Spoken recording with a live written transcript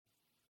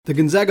The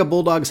Gonzaga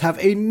Bulldogs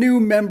have a new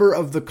member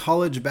of the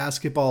College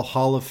Basketball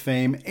Hall of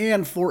Fame,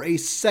 and for a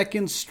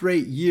second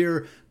straight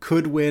year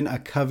could win a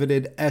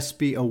coveted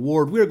ESPY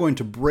award. We are going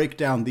to break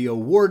down the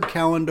award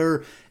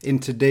calendar in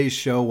today's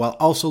show, while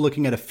also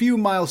looking at a few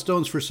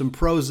milestones for some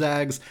pro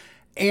Zags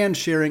and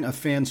sharing a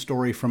fan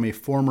story from a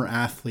former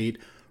athlete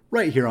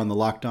right here on the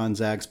Locked On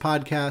Zags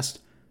podcast.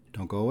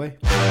 Don't go away.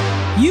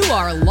 You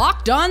are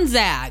Locked On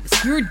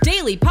Zags, your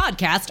daily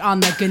podcast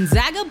on the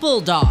Gonzaga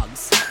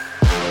Bulldogs.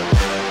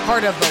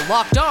 Part of the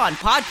Locked On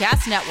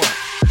Podcast Network.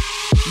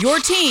 Your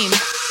team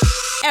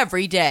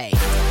every day.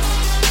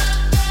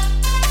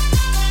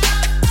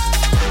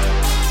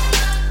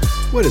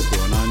 What is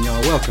going on,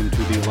 y'all? Welcome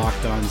to the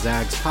Locked On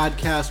Zags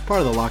podcast,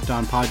 part of the Locked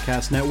On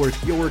Podcast Network,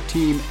 your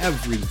team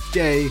every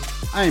day.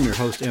 I am your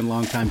host and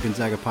longtime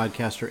Gonzaga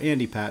podcaster,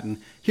 Andy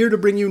Patton, here to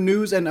bring you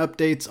news and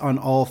updates on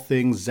all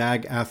things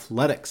Zag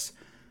athletics.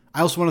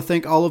 I also want to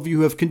thank all of you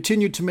who have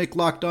continued to make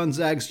Locked On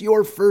Zags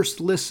your first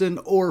listen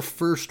or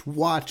first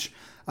watch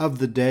of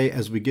the day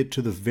as we get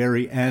to the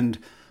very end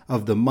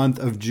of the month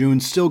of June.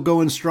 Still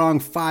going strong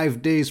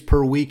 5 days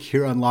per week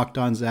here on Locked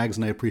On Zags,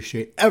 and I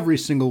appreciate every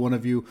single one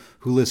of you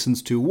who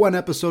listens to one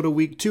episode a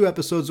week, 2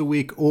 episodes a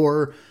week,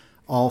 or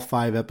all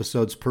 5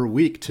 episodes per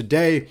week.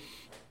 Today,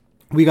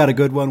 we got a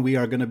good one. We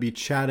are going to be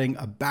chatting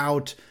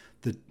about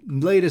the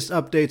latest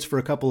updates for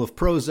a couple of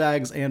pro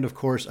Zags and, of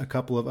course, a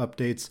couple of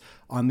updates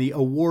on the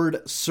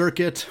award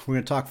circuit. We're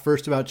going to talk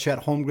first about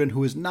Chet Holmgren,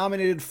 who is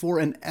nominated for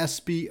an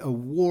ESPY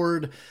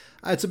award.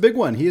 It's a big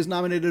one. He is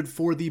nominated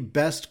for the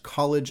best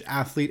college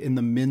athlete in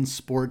the men's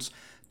sports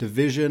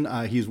division.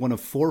 He's one of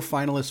 4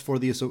 finalists for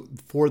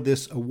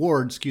this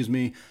award,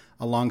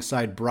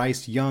 alongside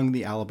Bryce Young,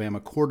 the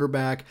Alabama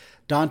quarterback,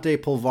 Dante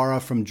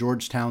Polvara from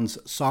Georgetown's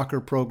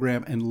soccer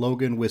program, and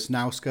Logan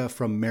Wisnowska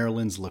from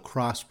Maryland's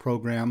lacrosse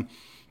program.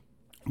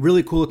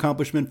 Really cool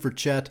accomplishment for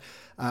Chet.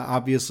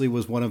 Obviously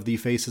was one of the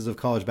faces of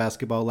college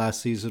basketball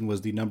last season,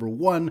 was the number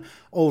 1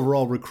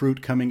 overall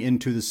recruit coming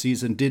into the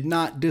season. Did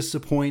not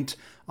disappoint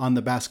on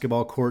the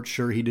basketball court.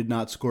 Sure, he did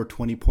not score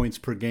 20 points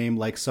per game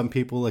like some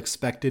people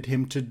expected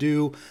him to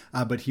do,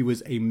 but he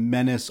was a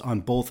menace on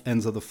both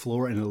ends of the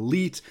floor, an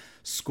elite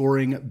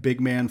scoring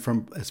big man,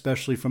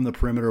 especially from the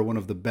perimeter, one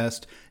of the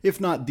best, if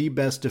not the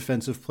best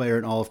defensive player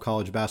in all of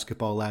college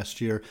basketball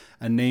last year,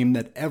 a name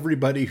that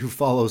everybody who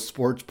follows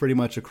sports pretty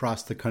much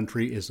across the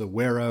country is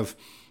aware of.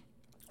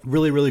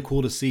 Really, really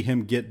cool to see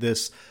him get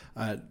this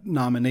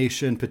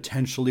nomination,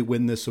 potentially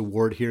win this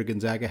award here.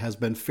 Gonzaga has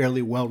been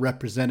fairly well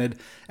represented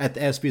at the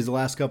ESPYs the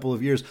last couple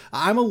of years.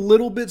 I'm a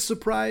little bit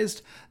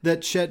surprised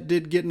that Chet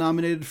did get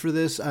nominated for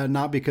this,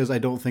 not because I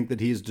don't think that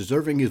he's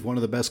deserving. He's one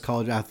of the best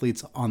college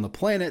athletes on the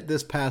planet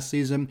this past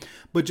season,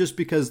 but just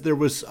because there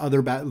was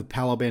other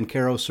Paolo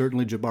Banchero,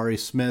 certainly Jabari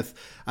Smith,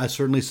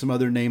 certainly some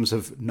other names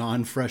of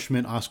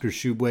non-freshmen, Oscar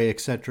Tshiebwe, et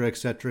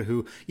cetera,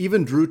 who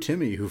even Drew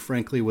Timme, who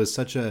frankly was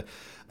such a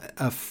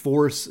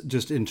force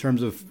just in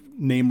terms of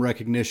name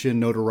recognition,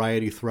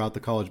 notoriety throughout the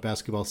college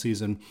basketball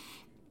season.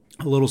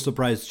 A little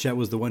surprised Chet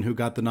was the one who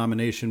got the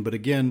nomination, but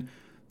again,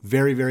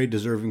 very, very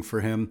deserving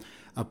for him.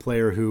 A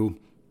player who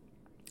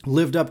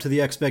lived up to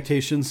the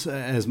expectations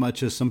as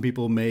much as some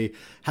people may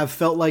have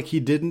felt like he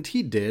didn't.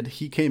 He did.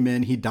 He came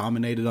in, he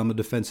dominated on the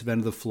defensive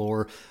end of the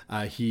floor.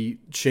 He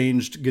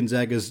changed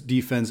Gonzaga's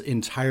defense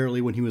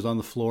entirely when he was on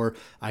the floor.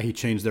 He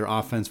changed their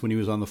offense when he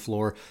was on the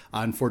floor.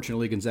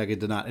 Unfortunately, Gonzaga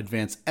did not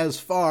advance as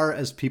far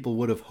as people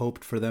would have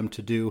hoped for them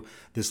to do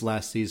this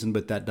last season,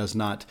 but that does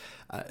not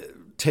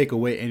take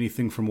away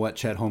anything from what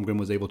Chet Holmgren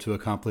was able to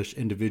accomplish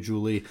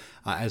individually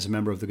as a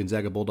member of the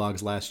Gonzaga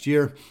Bulldogs last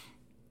year.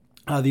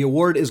 The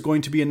award is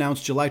going to be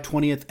announced July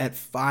 20th at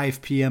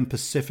 5 p.m.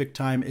 Pacific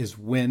time is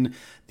when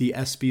the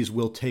ESPYs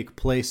will take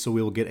place. So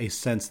we will get a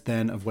sense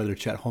then of whether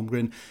Chet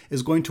Holmgren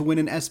is going to win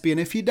an ESPY. And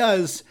if he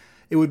does,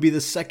 it would be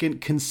the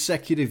second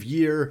consecutive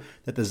year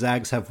that the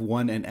Zags have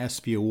won an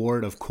ESPY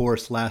award. Of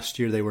course, last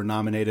year they were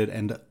nominated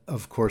and,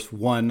 of course,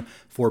 won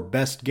for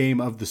best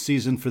game of the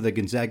season for the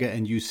Gonzaga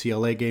and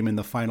UCLA game in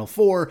the Final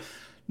Four.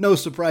 No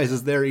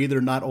surprises there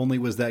either. Not only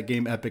was that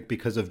game epic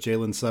because of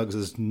Jalen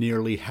Suggs'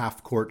 nearly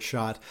half-court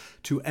shot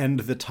to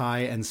end the tie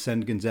and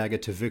send Gonzaga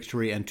to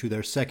victory and to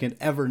their second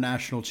ever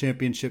national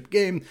championship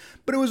game,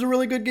 but it was a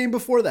really good game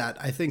before that.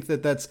 I think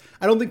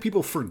I don't think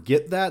people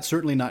forget that,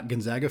 certainly not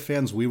Gonzaga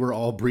fans. We were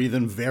all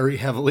breathing very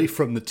heavily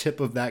from the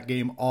tip of that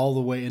game all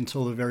the way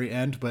until the very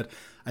end, but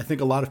I think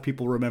a lot of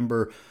people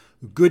remember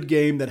a good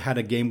game that had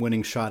a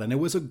game-winning shot, and it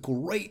was a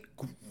great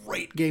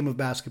game of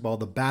basketball.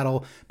 The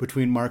battle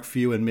between Mark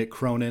Few and Mick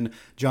Cronin,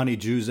 Johnny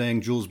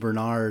Juzang, Jules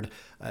Bernard,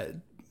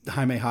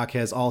 Jaime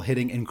Jaquez, all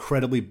hitting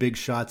incredibly big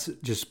shots,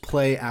 just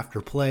play after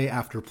play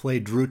after play.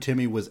 Drew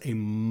Timme was a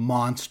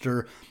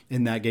monster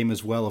in that game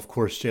as well. Of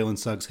course, Jalen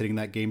Suggs hitting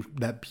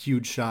that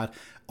huge shot,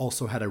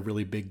 also had a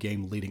really big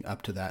game leading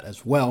up to that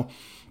as well.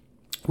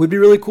 Would be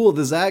really cool.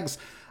 The Zags,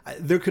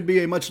 there could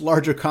be a much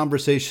larger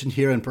conversation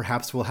here, and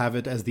perhaps we'll have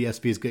it as the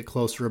ESPYs get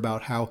closer,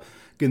 about how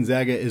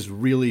Gonzaga is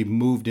really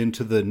moved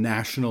into the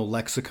national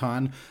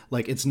lexicon.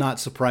 Like, it's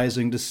not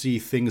surprising to see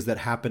things that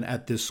happen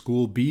at this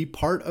school be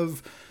part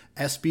of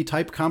SB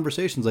type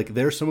conversations. Like,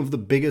 they're some of the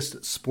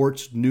biggest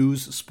sports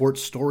news,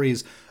 sports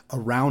stories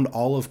around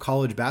all of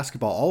college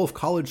basketball, all of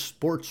college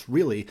sports,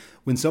 really.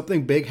 When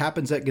something big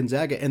happens at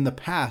Gonzaga in the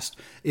past,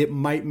 it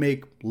might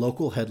make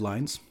local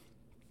headlines.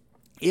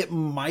 It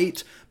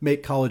might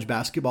make college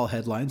basketball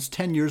headlines.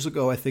 10 years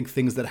ago, I think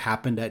things that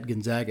happened at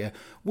Gonzaga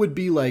would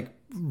be like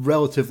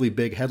relatively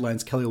big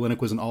headlines. Kelly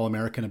Olynyk was an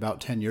All-American about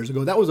 10 years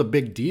ago. That was a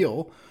big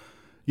deal.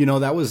 You know,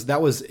 that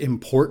was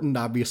important,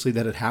 obviously,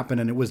 that it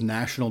happened, and it was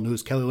national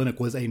news. Kelly Olynyk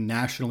was a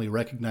nationally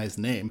recognized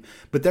name.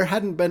 But there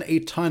hadn't been a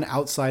ton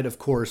outside, of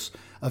course,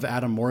 of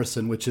Adam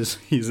Morrison,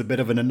 he's a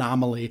bit of an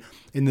anomaly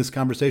in this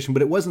conversation.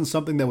 But it wasn't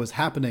something that was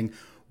happening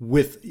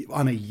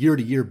on a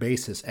year-to-year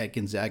basis at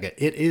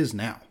Gonzaga. It is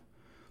now.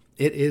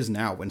 It is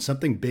now. When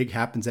something big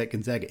happens at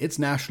Gonzaga, it's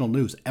national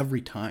news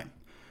every time.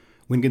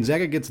 When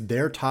Gonzaga gets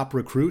their top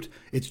recruit,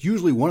 it's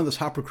usually one of the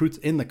top recruits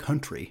in the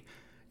country,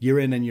 year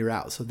in and year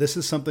out. So this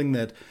is something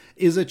that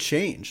is a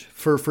change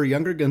for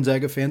younger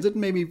Gonzaga fans. It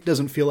maybe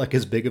doesn't feel like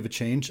as big of a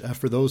change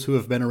for those who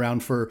have been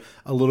around for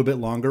a little bit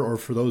longer, or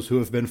for those who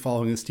have been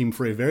following this team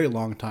for a very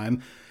long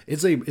time.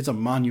 It's a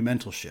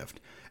monumental shift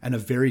and a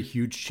very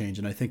huge change.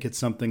 And I think it's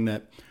something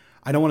that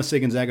I don't want to say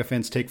Gonzaga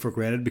fans take for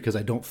granted, because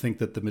I don't think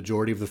that the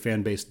majority of the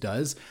fan base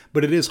does,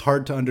 but it is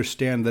hard to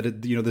understand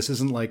that this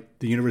isn't like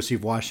the University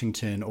of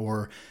Washington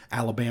or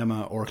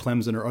Alabama or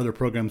Clemson or other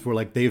programs where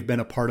like they've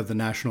been a part of the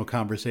national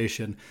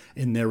conversation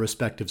in their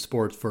respective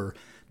sports for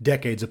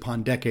decades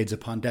upon decades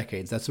upon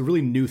decades. That's a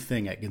really new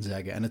thing at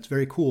Gonzaga, and it's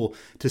very cool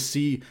to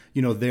see,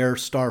 their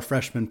star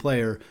freshman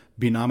player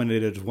be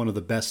nominated as one of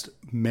the best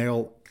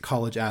male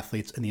college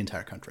athletes in the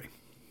entire country.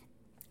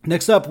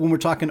 Next up, when we're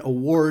talking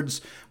awards,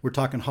 we're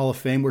talking Hall of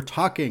Fame, we're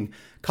talking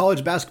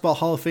College Basketball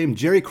Hall of Fame,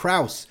 Jerry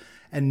Krause.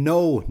 And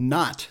no,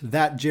 not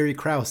that Jerry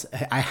Krause.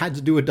 I had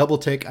to do a double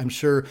take. I'm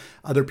sure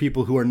other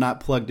people who are not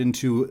plugged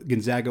into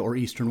Gonzaga or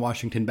Eastern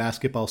Washington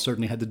basketball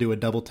certainly had to do a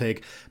double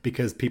take,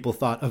 because people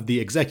thought of the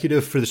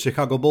executive for the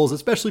Chicago Bulls,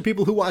 especially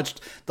people who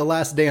watched The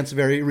Last Dance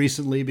very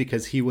recently,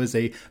 because he was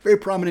a very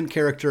prominent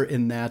character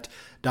in that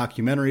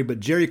documentary. But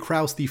Jerry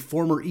Krause, the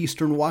former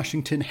Eastern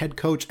Washington head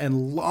coach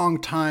and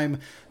longtime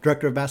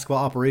director of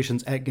basketball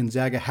operations at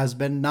Gonzaga, has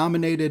been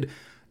nominated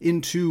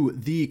into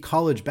the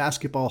College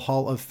Basketball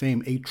Hall of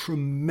Fame. A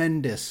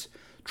tremendous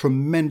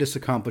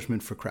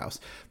accomplishment for Krause.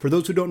 For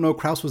those who don't know,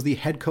 Krause was the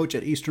head coach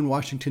at Eastern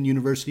Washington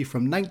University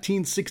from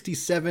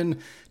 1967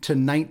 to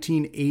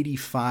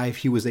 1985.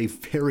 He was a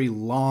very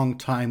long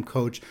time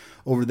coach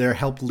over there,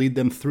 helped lead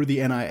them through the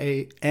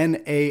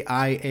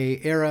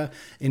NAIA era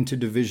into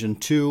Division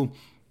II.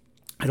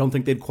 I don't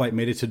think they'd quite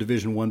made it to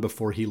Division I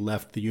before he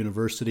left the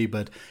university,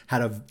 but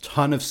had a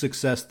ton of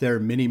success there,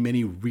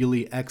 many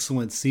really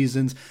excellent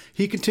seasons.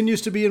 He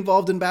continues to be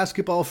involved in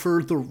basketball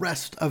for the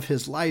rest of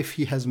his life.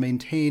 He has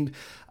maintained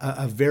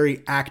a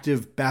very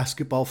active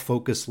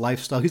basketball-focused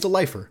lifestyle. He's a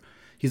lifer.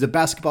 He's a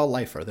basketball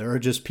lifer. There are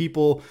just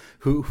people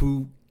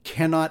who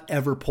cannot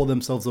ever pull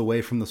themselves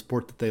away from the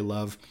sport that they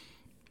love.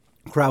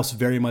 Krause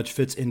very much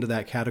fits into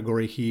that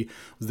category. He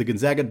was the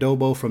Gonzaga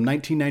Dobo from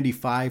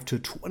 1995 to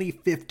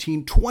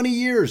 2015. 20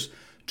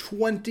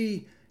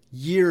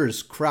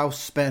 years Krause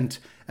spent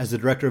as the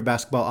director of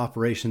basketball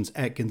operations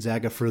at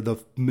Gonzaga for the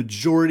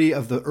majority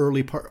of the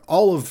early part,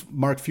 all of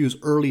Mark Few's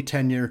early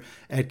tenure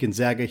at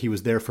Gonzaga. He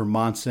was there for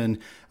Monson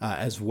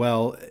as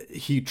well.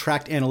 He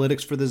tracked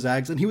analytics for the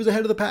Zags, and he was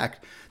ahead of the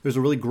pack. There's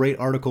a really great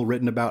article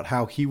written about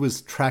how he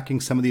was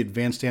tracking some of the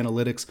advanced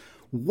analytics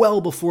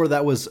well before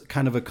that was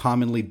kind of a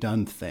commonly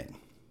done thing.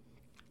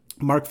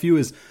 Mark Few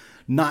is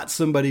not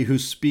somebody who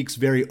speaks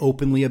very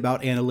openly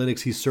about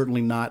analytics. He's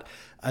certainly not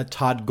a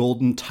Todd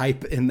Golden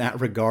type in that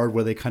regard,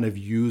 where they kind of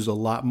use a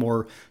lot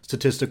more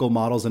statistical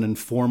models and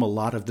inform a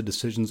lot of the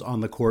decisions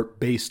on the court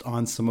based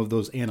on some of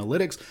those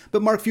analytics.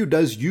 But Mark Few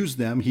does use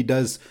them. He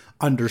does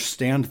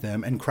understand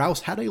them. And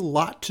Krause had a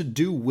lot to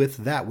do with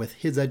that, with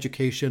his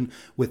education,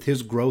 with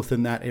his growth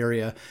in that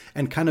area,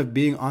 and kind of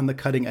being on the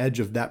cutting edge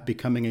of that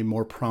becoming a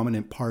more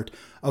prominent part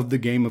of the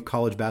game of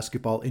college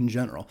basketball in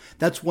general.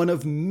 That's one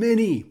of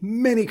many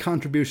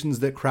contributions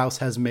that Krause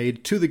has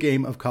made to the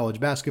game of college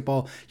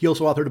basketball. He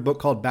also authored a book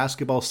called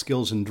Basketball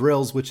Skills and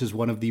Drills, which is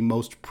one of the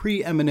most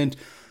preeminent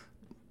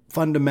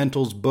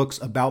fundamentals books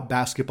about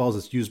basketballs.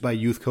 It's used by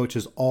youth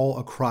coaches all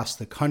across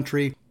the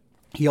country.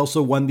 He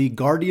also won the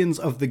Guardians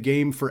of the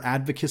Game for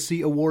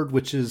Advocacy Award,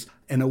 which is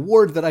an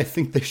award that I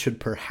think they should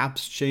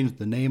perhaps change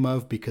the name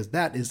of, because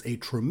that is a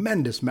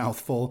tremendous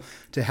mouthful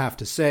to have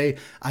to say.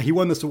 He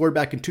won this award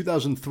back in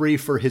 2003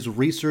 for his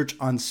research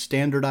on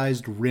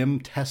standardized rim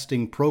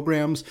testing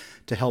programs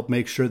to help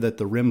make sure that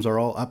the rims are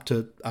all up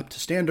to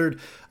standard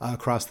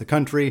across the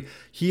country.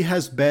 He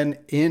has been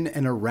in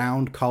and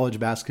around college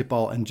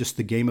basketball and just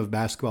the game of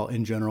basketball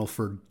in general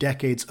for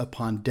decades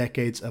upon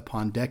decades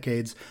upon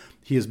decades.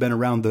 He has been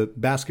around the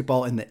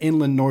basketball in the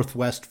inland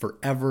Northwest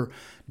forever,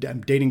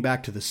 dating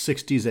back to the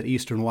 60s at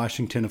Eastern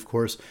Washington, of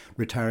course,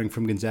 retiring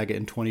from Gonzaga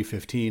in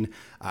 2015.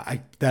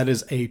 That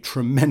is a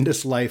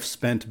tremendous life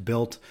spent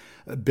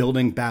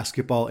building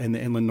basketball in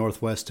the inland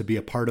Northwest, to be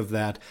a part of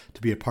that,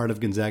 to be a part of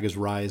Gonzaga's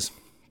rise.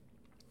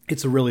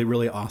 it's a really,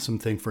 really awesome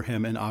thing for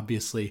him, and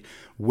obviously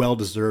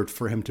well-deserved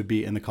for him to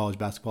be in the College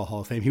Basketball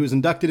Hall of Fame. He was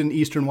inducted in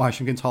Eastern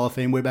Washington's Hall of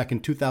Fame way back in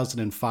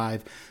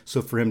 2005,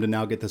 so for him to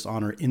now get this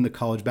honor in the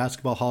College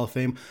Basketball Hall of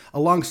Fame,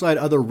 alongside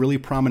other really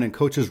prominent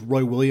coaches.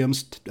 Roy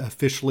Williams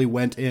officially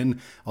went in,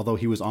 although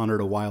he was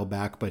honored a while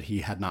back, but he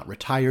had not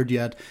retired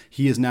yet.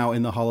 He is now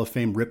in the Hall of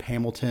Fame. Rip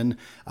Hamilton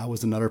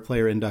was another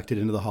player inducted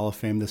into the Hall of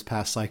Fame this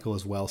past cycle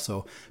as well,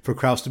 so for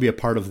Krause to be a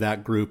part of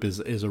that group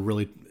is a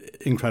really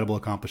incredible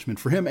accomplishment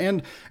for him,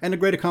 and a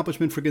great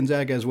accomplishment for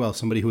Gonzaga as well.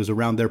 Somebody who was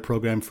around their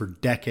program for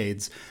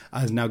decades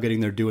is now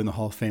getting their due in the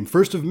Hall of Fame.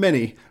 First of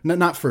many,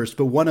 not first,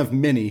 but one of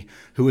many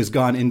who has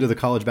gone into the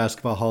College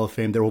Basketball Hall of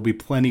Fame. There will be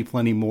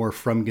plenty more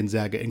from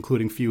Gonzaga,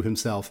 including Few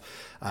himself,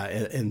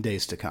 in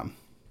days to come.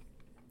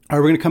 All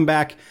right, we're going to come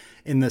back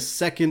in the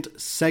second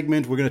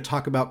segment. We're going to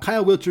talk about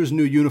Kyle Wiltjer's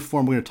new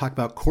uniform. We're going to talk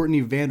about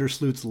Courtney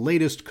Vandersloot's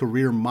latest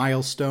career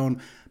milestone.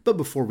 But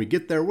before we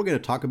get there, we're going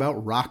to talk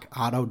about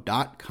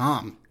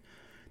RockAuto.com.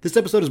 This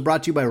episode is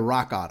brought to you by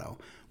Rock Auto.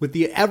 With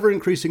the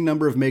ever-increasing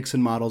number of makes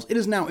and models, it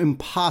is now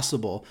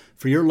impossible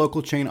for your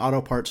local chain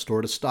auto parts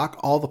store to stock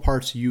all the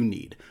parts you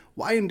need.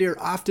 Why endure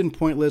often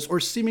pointless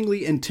or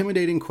seemingly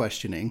intimidating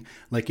questioning,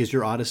 like is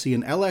your Odyssey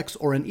an LX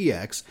or an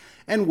EX,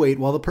 and wait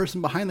while the person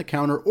behind the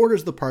counter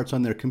orders the parts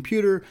on their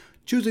computer,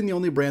 choosing the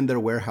only brand their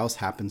warehouse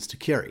happens to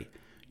carry?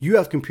 You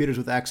have computers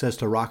with access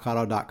to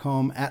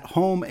RockAuto.com at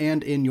home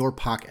and in your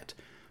pocket.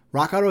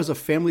 Rock Auto is a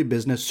family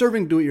business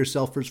serving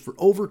do-it-yourselfers for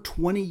over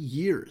 20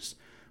 years.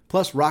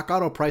 Plus, Rock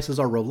Auto prices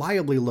are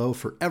reliably low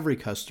for every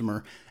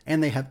customer,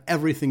 and they have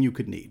everything you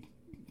could need.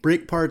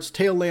 Brake parts,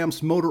 tail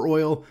lamps, motor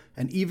oil,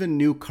 and even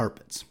new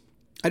carpets.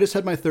 I just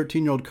had my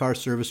 13-year-old car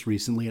serviced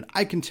recently, and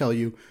I can tell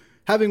you,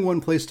 having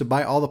one place to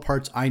buy all the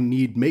parts I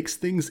need makes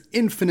things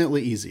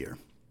infinitely easier.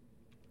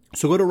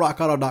 So go to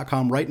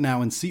RockAuto.com right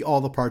now and see all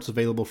the parts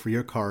available for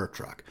your car or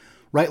truck.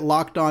 Write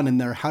Locked On in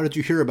their How Did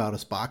You Hear About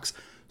Us box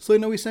so they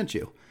know we sent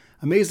you.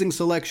 Amazing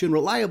selection,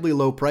 reliably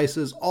low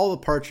prices, all the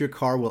parts your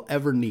car will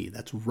ever need.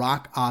 That's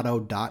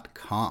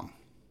RockAuto.com.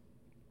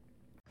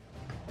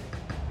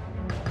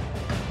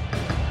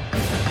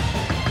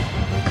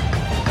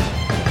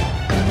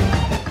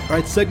 All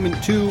right,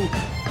 segment 2.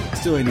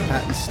 Still Andy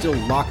Patton, still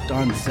Locked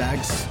On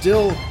Zags,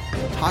 still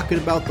talking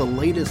about the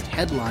latest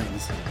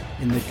headlines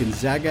in the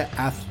Gonzaga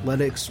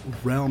athletics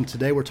realm.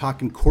 Today we're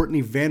talking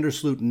Courtney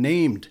Vandersloot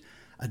named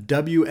a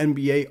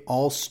WNBA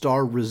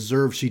All-Star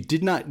reserve. She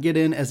did not get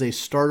in as a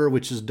starter,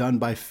 which is done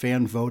by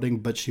fan voting,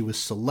 but she was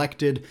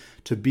selected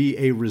to be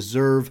a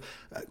reserve.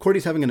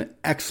 Courtney's having an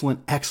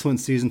excellent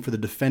season for the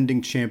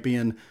defending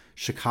champion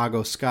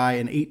Chicago Sky.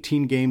 In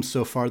 18 games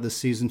so far this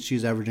season,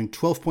 she's averaging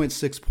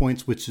 12.6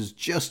 points, which is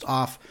just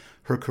off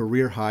her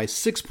career high,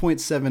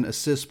 6.7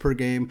 assists per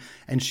game,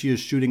 and she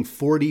is shooting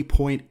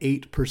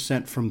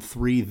 40.8% from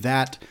three.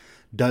 That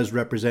does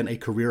represent a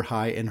career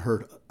high in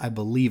her, I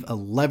believe,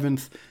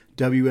 11th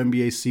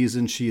WNBA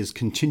season. She is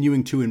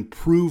continuing to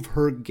improve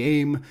her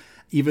game,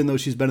 even though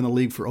she's been in the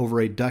league for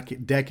over a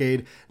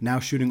decade, now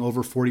shooting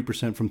over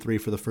 40% from three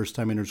for the first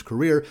time in her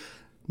career.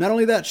 Not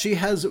only that, she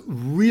has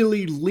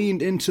really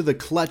leaned into the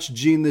clutch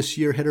gene this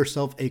year, hit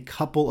herself a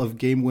couple of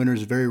game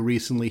winners very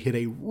recently, hit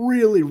a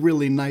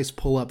really nice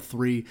pull-up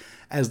three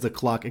as the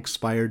clock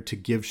expired to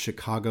give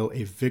Chicago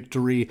a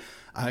victory.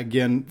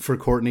 Again, for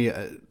Courtney,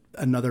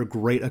 another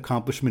great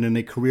accomplishment in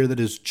a career that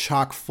is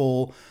chock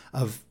full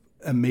of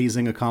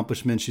amazing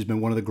accomplishments. She's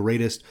been one of the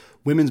greatest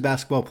women's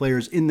basketball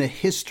players in the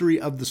history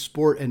of the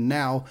sport, and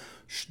now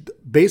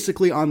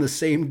basically on the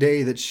same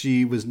day that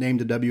she was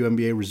named a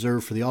WNBA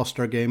reserve for the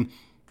All-Star game,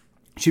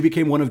 she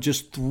became one of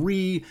just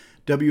 3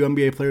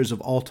 WNBA players of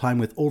all time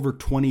with over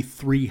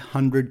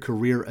 2,300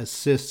 career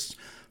assists.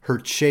 Her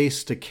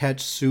chase to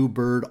catch Sue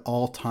Bird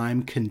all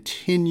time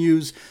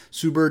continues.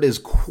 Sue Bird is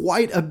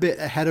quite a bit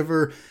ahead of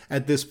her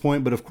at this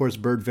point, but of course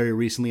Bird very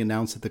recently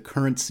announced that the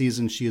current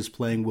season she is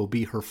playing will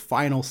be her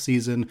final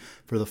season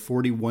for the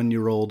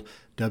 41-year-old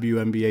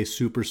WNBA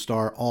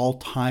superstar,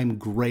 all-time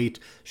great.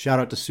 Shout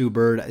out to Sue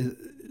Bird.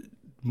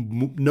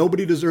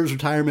 Nobody deserves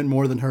retirement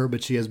more than her,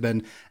 but she has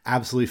been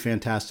absolutely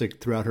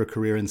fantastic throughout her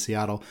career in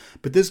Seattle.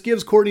 But this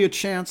gives Courtney a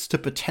chance to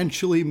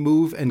potentially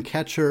move and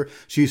catch her.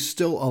 She's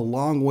still a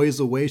long ways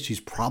away. She's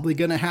probably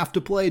going to have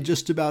to play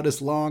just about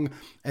as long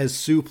as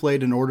Sue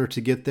played in order to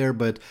get there,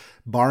 but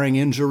barring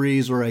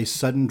injuries or a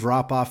sudden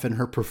drop-off in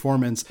her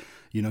performance,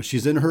 you know,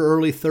 she's in her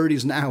early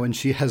 30s now, and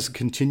she has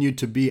continued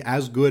to be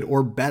as good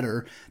or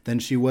better than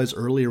she was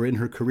earlier in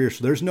her career.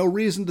 So there's no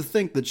reason to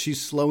think that she's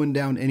slowing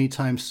down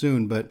anytime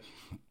soon, but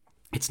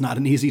it's not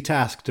an easy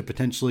task to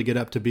potentially get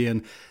up to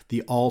being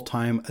the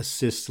all-time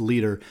assist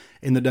leader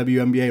in the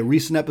WNBA. A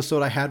recent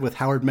episode I had with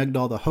Howard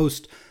Megdal, the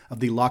host of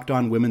the Locked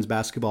On Women's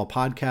Basketball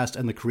podcast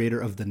and the creator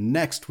of The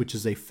Next, which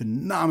is a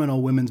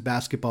phenomenal women's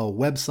basketball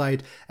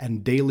website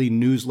and daily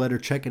newsletter.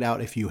 Check it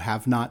out if you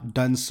have not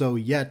done so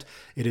yet.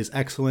 It is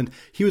excellent.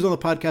 He was on the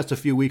podcast a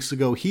few weeks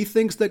ago. He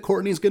thinks that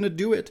Courtney's going to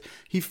do it.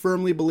 He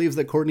firmly believes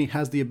that Courtney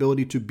has the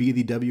ability to be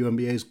the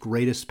WNBA's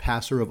greatest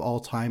passer of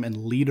all time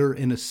and leader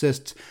in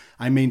assists.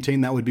 I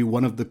maintain that would be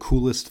one of the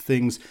coolest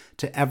things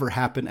to ever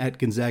happen at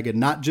Gonzaga,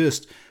 not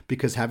just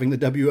because having the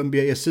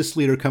WNBA assist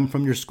leader come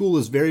from your school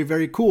is very,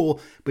 very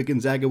cool, but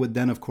Gonzaga would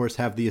then, of course,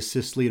 have the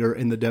assist leader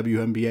in the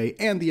WNBA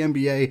and the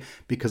NBA,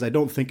 because I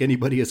don't think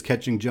anybody is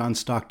catching John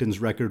Stockton's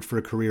record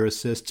for career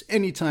assists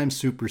anytime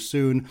super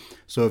soon.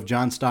 So if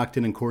John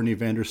Stockton and Courtney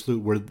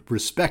Vandersloot were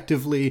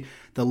respectively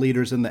the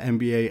leaders in the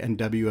NBA and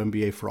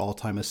WNBA for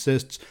all-time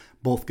assists,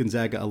 both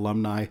Gonzaga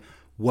alumni,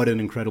 what an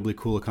incredibly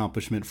cool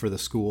accomplishment for the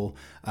school,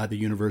 the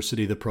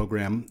university, the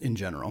program in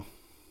general.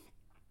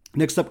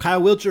 Next up,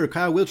 Kyle Wiltjer.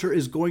 Kyle Wiltjer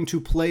is going to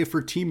play for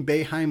Team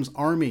Boeheim's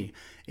Army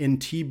in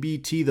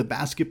TBT, the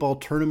basketball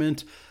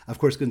tournament. Of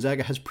course,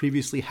 Gonzaga has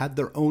previously had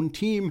their own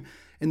team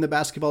in the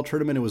basketball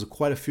tournament. It was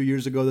quite a few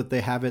years ago that they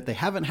have it. They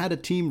haven't had a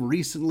team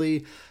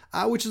recently,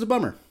 which is a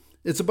bummer.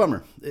 It's a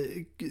bummer.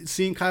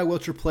 Seeing Kyle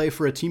Wiltjer play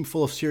for a team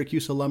full of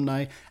Syracuse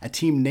alumni, a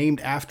team named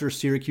after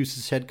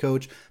Syracuse's head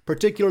coach,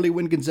 particularly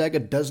when Gonzaga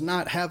does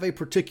not have a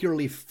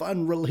particularly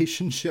fun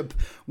relationship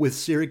with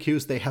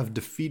Syracuse. They have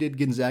defeated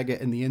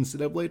Gonzaga in the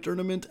NCAA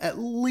tournament at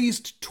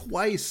least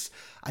twice.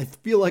 I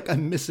feel like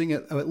I'm missing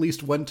it at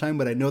least one time,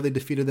 but I know they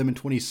defeated them in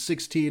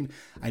 2016.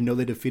 I know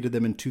they defeated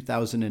them in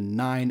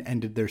 2009,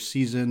 ended their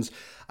seasons.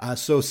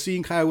 So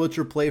seeing Kyle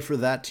Wiltjer play for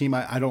that team,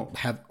 I don't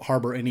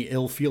harbor any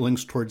ill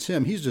feelings towards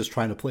him. He's just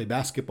trying to play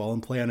basketball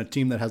and play on a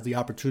team that has the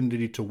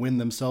opportunity to win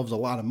themselves a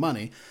lot of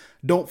money.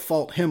 Don't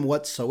fault him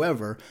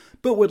whatsoever,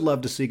 but would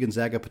love to see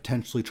Gonzaga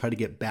potentially try to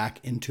get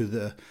back into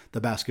the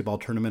basketball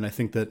tournament. I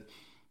think that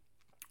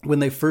when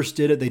they first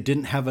did it, they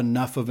didn't have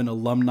enough of an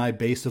alumni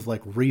base of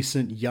like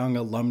recent young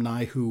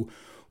alumni who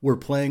were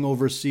playing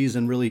overseas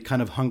and really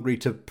kind of hungry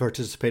to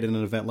participate in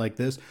an event like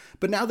this.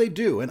 But now they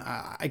do. And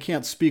I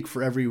can't speak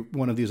for every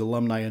one of these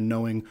alumni in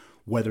knowing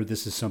whether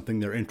this is something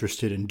they're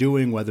interested in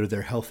doing, whether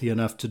they're healthy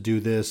enough to do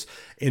this,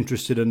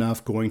 interested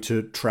enough, going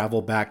to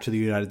travel back to the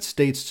United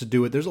States to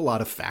do it. There's a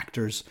lot of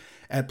factors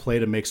at play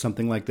to make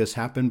something like this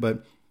happen.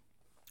 But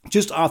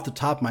just off the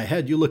top of my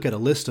head, you look at a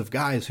list of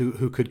guys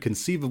who could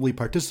conceivably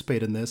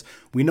participate in this.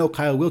 We know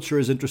Kyle Wiltjer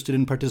is interested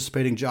in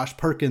participating. Josh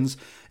Perkins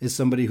is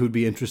somebody who'd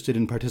be interested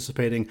in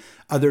participating.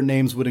 Other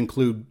names would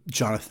include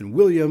Jonathan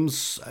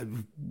Williams,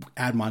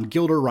 Admon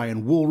Gilder,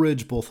 Ryan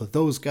Woolridge, both of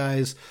those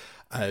guys.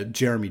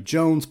 Jeremy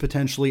Jones,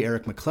 potentially,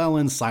 Eric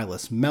McClellan,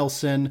 Silas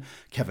Melson,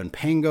 Kevin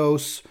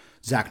Pangos,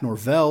 Zach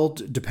Norvell.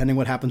 Depending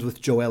what happens with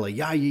Joel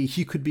Ayayi,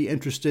 he could be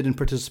interested in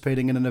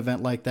participating in an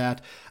event like that.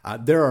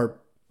 There are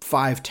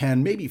 5,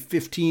 10, maybe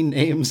 15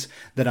 names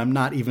that I'm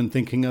not even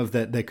thinking of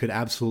that could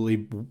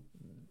absolutely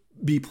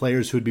be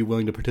players who would be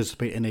willing to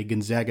participate in a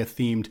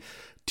Gonzaga-themed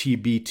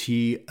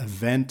TBT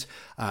event.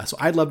 So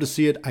I'd love to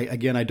see it.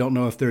 I don't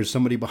know if there's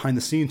somebody behind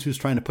the scenes who's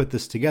trying to put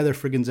this together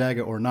for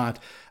Gonzaga or not,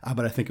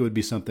 but I think it would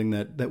be something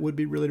that would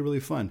be really,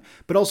 really fun.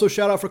 But also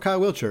shout out for Kyle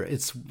Wiltjer.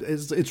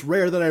 It's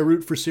rare that I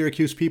root for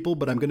Syracuse people,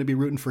 but I'm going to be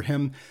rooting for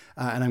him,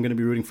 and I'm going to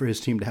be rooting for his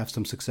team to have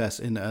some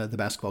success in the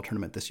basketball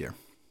tournament this year.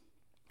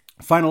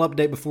 Final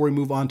update before we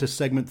move on to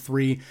segment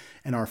 3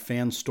 and our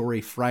Fan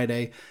Story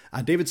Friday.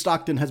 David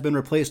Stockton has been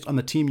replaced on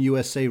the Team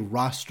USA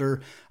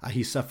roster.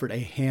 He suffered a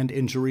hand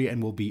injury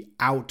and will be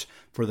out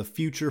for the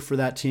future for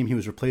that team. He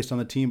was replaced on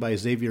the team by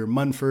Xavier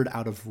Munford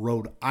out of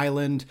Rhode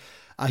Island.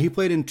 He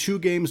played in 2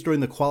 games during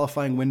the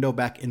qualifying window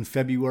back in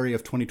February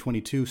of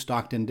 2022,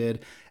 Stockton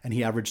did, and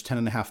he averaged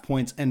 10.5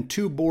 points and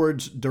 2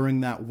 boards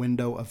during that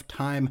window of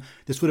time.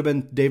 This would have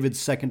been David's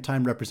second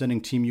time representing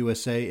Team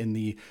USA in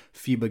the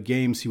FIBA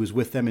games. He was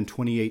with them in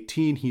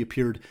 2018. He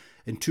appeared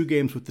in 2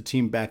 games with the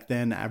team back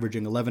then,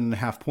 averaging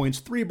 11.5 points,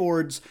 3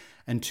 boards,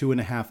 and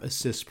 2.5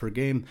 assists per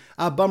game.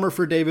 Bummer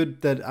for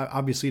David that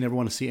obviously you never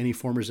want to see any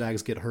former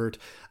Zags get hurt.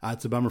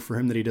 It's a bummer for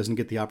him that he doesn't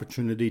get the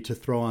opportunity to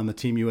throw on the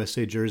Team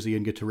USA jersey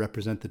and get to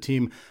represent the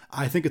team.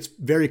 I think it's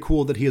very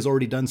cool that he has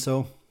already done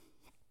so,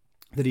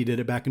 that he did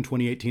it back in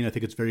 2018. I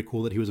think it's very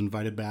cool that he was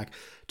invited back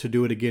to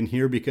do it again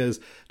here, because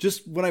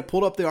just when I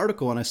pulled up the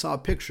article and I saw a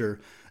picture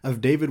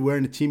of David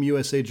wearing a Team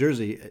USA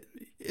jersey,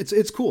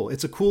 it's cool.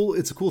 It's a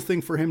cool thing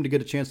for him to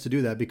get a chance to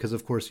do that, because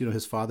of course,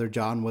 his father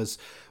John was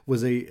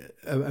a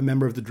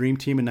member of the Dream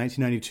Team in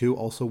 1992,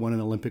 also won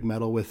an Olympic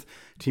medal with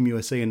Team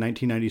USA in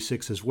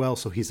 1996 as well.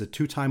 So he's a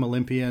 2-time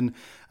Olympian,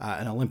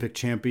 an Olympic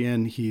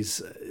champion.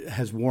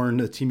 Has worn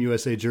a Team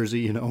USA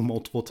jersey,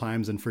 multiple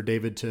times. And for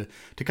David to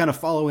kind of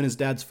follow in his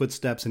dad's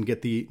footsteps and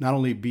get not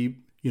only be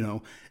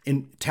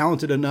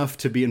talented enough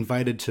to be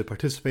invited to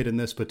participate in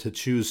this, but to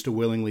choose to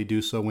willingly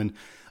do so, when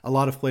a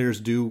lot of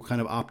players do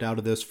kind of opt out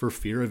of this for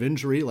fear of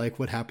injury, like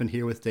what happened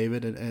here with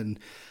David and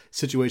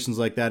situations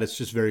like that. It's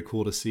just very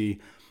cool to see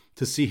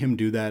him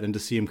do that and to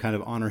see him kind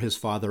of honor his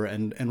father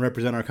and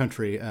represent our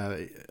country.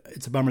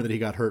 It's a bummer that he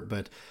got hurt,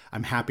 but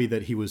I'm happy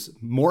that he was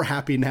more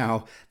happy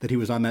now that he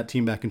was on that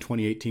team back in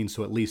 2018.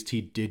 So at least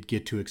he did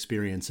get to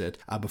experience it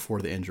before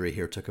the injury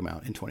here took him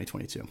out in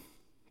 2022.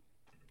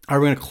 All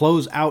right, we're going to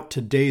close out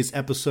today's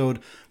episode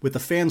with the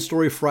Fan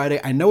Story Friday.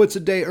 I know it's a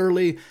day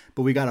early,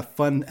 but we got a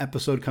fun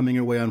episode coming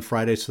your way on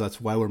Friday, so that's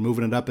why we're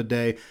moving it up a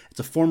day. It's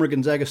a former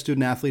Gonzaga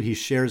student athlete. He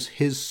shares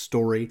his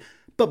story.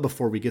 But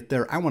before we get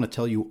there, I want to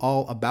tell you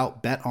all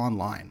about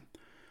BetOnline.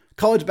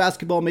 College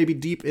basketball may be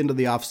deep into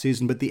the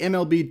offseason, but the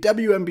MLB,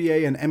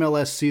 WNBA, and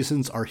MLS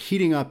seasons are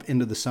heating up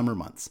into the summer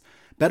months.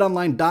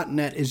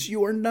 BetOnline.net is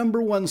your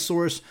number one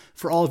source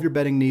for all of your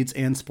betting needs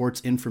and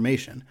sports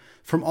information.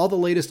 From all the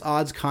latest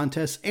odds,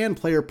 contests, and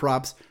player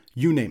props,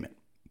 you name it.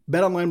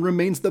 BetOnline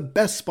remains the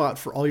best spot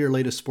for all your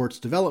latest sports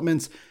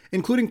developments,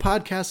 including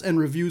podcasts and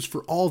reviews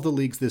for all the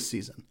leagues this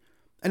season.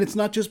 And it's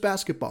not just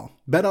basketball.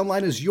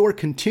 BetOnline is your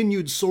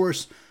continued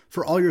source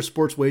for all your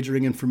sports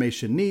wagering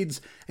information needs,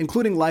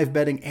 including live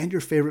betting and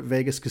your favorite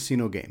Vegas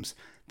casino games.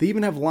 They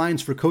even have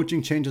lines for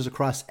coaching changes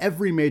across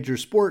every major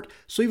sport,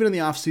 so even in the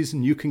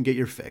offseason, you can get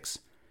your fix.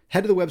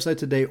 Head to the website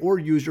today or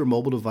use your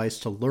mobile device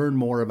to learn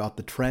more about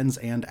the trends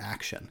and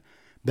action.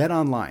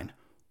 BetOnline,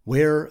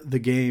 where the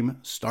game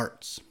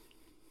starts.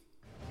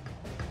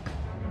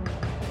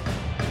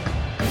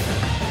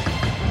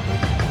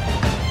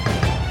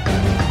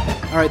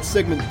 All right,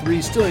 segment 3,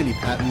 still Andy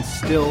Patton,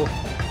 still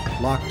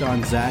Locked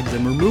On Zags,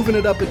 and we're moving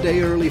it up a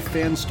day early.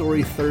 Fan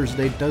Story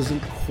Thursday doesn't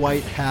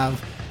quite have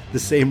the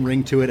same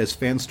ring to it as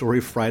Fan Story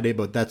Friday,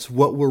 but that's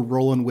what we're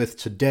rolling with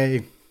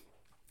today.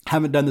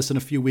 Haven't done this in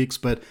a few weeks,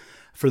 but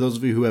for those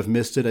of you who have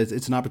missed it,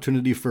 it's an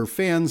opportunity for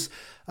fans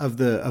of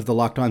the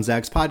Locked On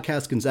Zags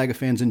podcast, Gonzaga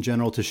fans in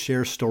general, to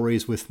share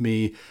stories with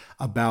me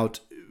about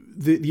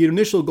the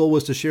initial goal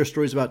was to share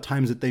stories about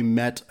times that they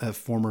met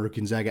former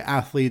Gonzaga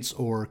athletes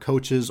or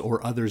coaches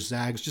or other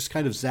Zags, just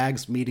kind of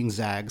Zags meeting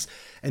Zags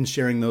and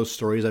sharing those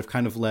stories. I've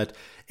kind of let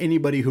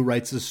anybody who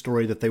writes a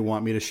story that they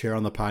want me to share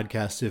on the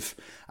podcast, if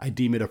I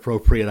deem it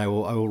appropriate, I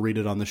will read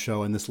it on the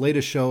show. And this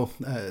latest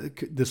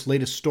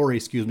story,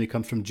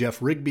 comes from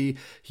Jeff Rigby.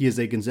 He is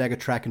a Gonzaga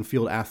track and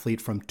field athlete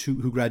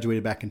who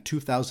graduated back in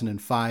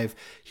 2005.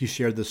 He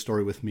shared this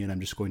story with me, and I'm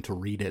just going to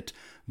read it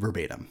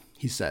verbatim.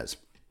 He says,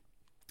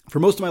 "For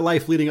most of my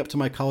life leading up to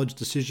my college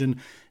decision,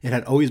 it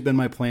had always been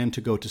my plan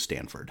to go to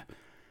Stanford.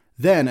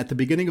 Then, at the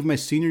beginning of my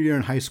senior year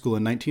in high school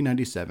in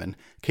 1997,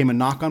 came a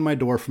knock on my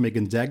door from a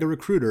Gonzaga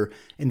recruiter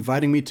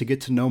inviting me to get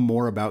to know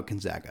more about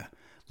Gonzaga.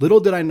 Little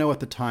did I know at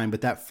the time,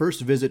 but that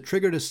first visit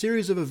triggered a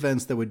series of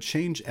events that would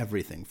change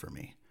everything for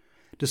me.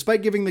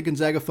 Despite giving the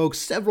Gonzaga folks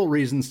several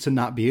reasons to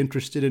not be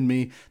interested in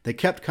me, they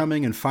kept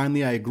coming, and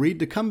finally I agreed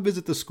to come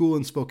visit the school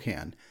in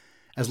Spokane.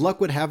 As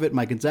luck would have it,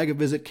 my Gonzaga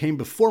visit came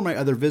before my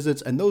other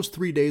visits, and those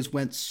 3 days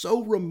went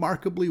so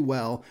remarkably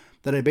well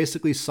that I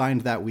basically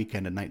signed that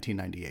weekend in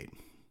 1998.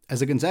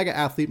 As a Gonzaga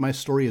athlete, my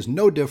story is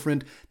no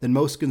different than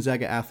most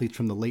Gonzaga athletes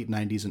from the late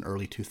 90s and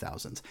early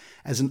 2000s.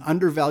 As an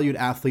undervalued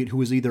athlete who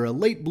was either a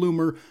late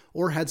bloomer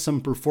or had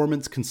some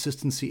performance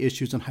consistency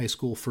issues in high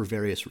school for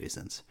various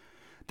reasons.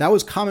 That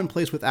was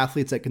commonplace with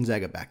athletes at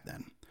Gonzaga back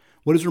then.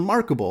 What is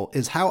remarkable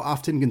is how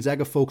often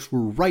Gonzaga folks were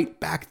right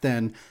back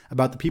then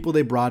about the people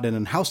they brought in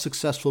and how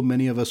successful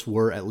many of us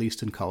were, at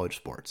least in college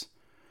sports.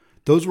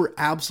 Those were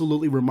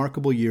absolutely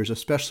remarkable years,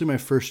 especially my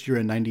first year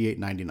in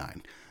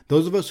 98-99.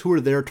 Those of us who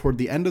were there toward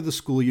the end of the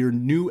school year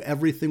knew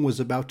everything was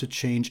about to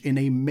change in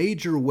a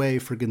major way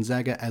for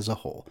Gonzaga as a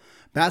whole.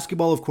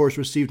 Basketball, of course,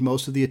 received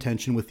most of the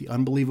attention with the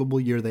unbelievable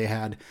year they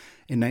had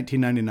in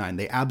 1999.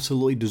 They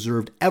absolutely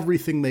deserved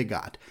everything they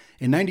got.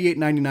 In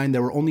 98-99,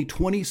 there were only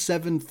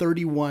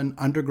 2731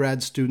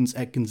 undergrad students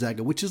at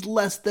Gonzaga, which is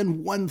less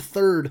than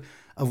 1/3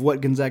 of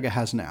what Gonzaga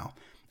has now.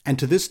 And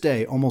to this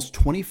day, almost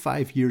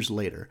 25 years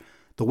later,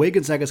 the way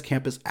Gonzaga's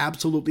campus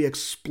absolutely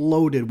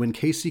exploded when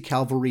Casey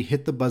Calvary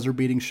hit the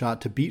buzzer-beating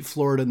shot to beat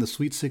Florida in the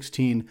Sweet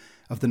 16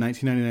 of the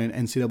 1999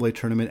 NCAA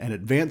tournament and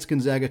advance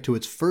Gonzaga to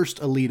its first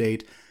Elite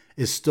Eight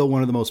is still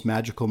one of the most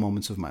magical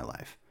moments of my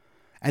life.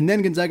 And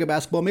then Gonzaga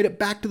basketball made it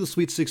back to the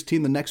Sweet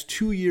 16 the next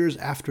 2 years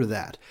after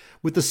that.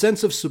 With the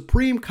sense of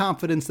supreme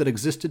confidence that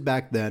existed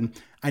back then,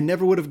 I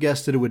never would have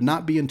guessed that it would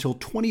not be until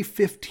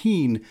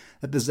 2015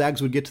 that the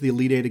Zags would get to the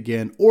Elite Eight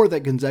again, or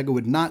that Gonzaga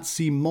would not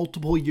see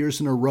multiple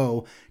years in a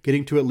row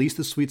getting to at least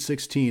the Sweet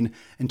 16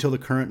 until the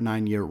current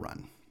 9-year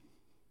run.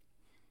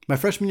 My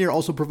freshman year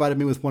also provided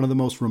me with one of the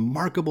most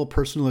remarkable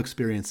personal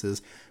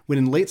experiences when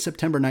in late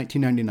September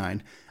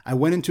 1999, I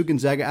went into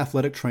Gonzaga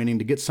athletic training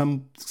to get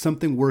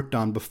something worked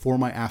on before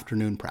my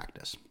afternoon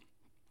practice.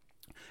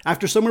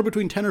 After somewhere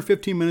between 10 or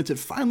 15 minutes, it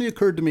finally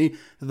occurred to me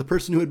that the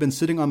person who had been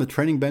sitting on the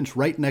training bench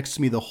right next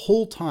to me the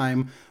whole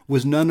time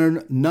was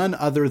none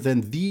other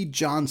than the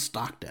John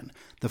Stockton,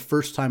 the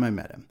first time I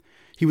met him.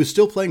 He was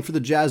still playing for the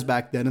Jazz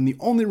back then, and the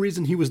only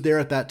reason he was there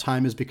at that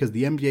time is because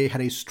the NBA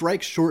had a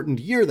strike-shortened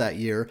year that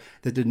year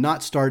that did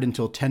not start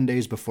until 10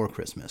 days before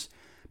Christmas.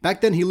 Back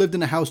then, he lived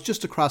in a house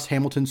just across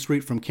Hamilton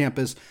Street from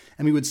campus,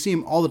 and we would see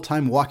him all the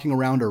time walking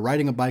around or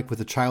riding a bike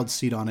with a child's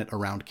seat on it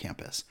around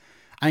campus.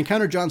 I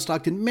encountered John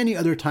Stockton many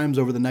other times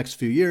over the next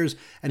few years,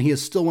 and he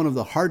is still one of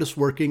the hardest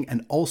working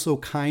and also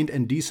kind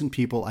and decent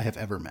people I have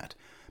ever met.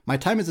 My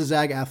time as a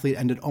Zag athlete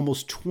ended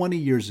almost 20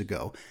 years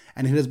ago,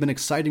 and it has been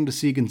exciting to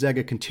see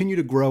Gonzaga continue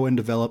to grow and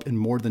develop in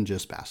more than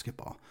just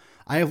basketball.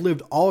 I have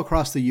lived all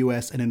across the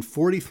U.S. and in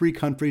 43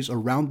 countries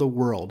around the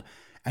world,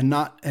 and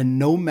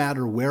no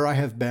matter where I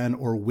have been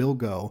or will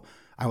go,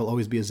 I will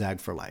always be a Zag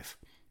for life.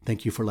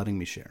 Thank you for letting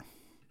me share.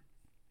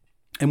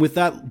 And with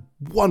that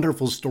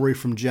wonderful story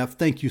from Jeff,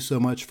 thank you so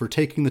much for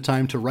taking the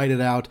time to write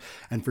it out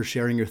and for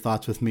sharing your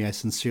thoughts with me. I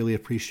sincerely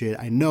appreciate it.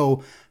 I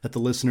know that the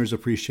listeners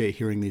appreciate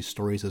hearing these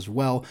stories as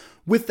well.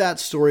 With that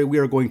story, we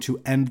are going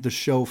to end the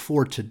show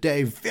for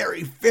today.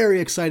 Very,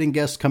 very exciting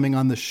guest coming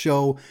on the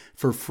show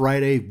for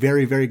Friday.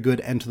 Very, very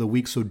good end to the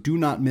week. So do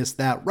not miss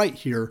that right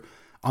here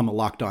on the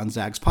Locked On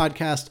Zags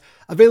podcast.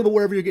 Available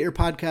wherever you get your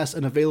podcasts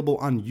and available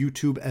on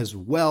YouTube as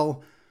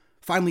well.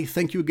 Finally,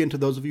 thank you again to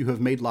those of you who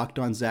have made Locked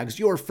On Zags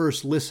your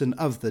first listen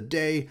of the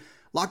day.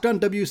 Locked On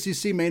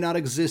WCC may not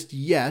exist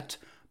yet,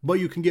 but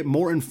you can get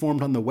more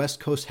informed on the West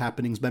Coast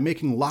happenings by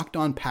making Locked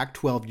On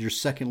Pac-12 your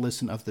second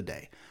listen of the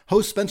day.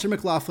 Host Spencer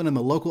McLaughlin and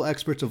the local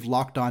experts of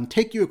Locked On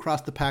take you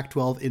across the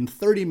Pac-12 in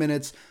 30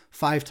 minutes,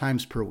 5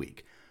 times per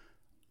week.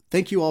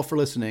 Thank you all for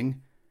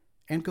listening,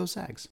 and go Zags.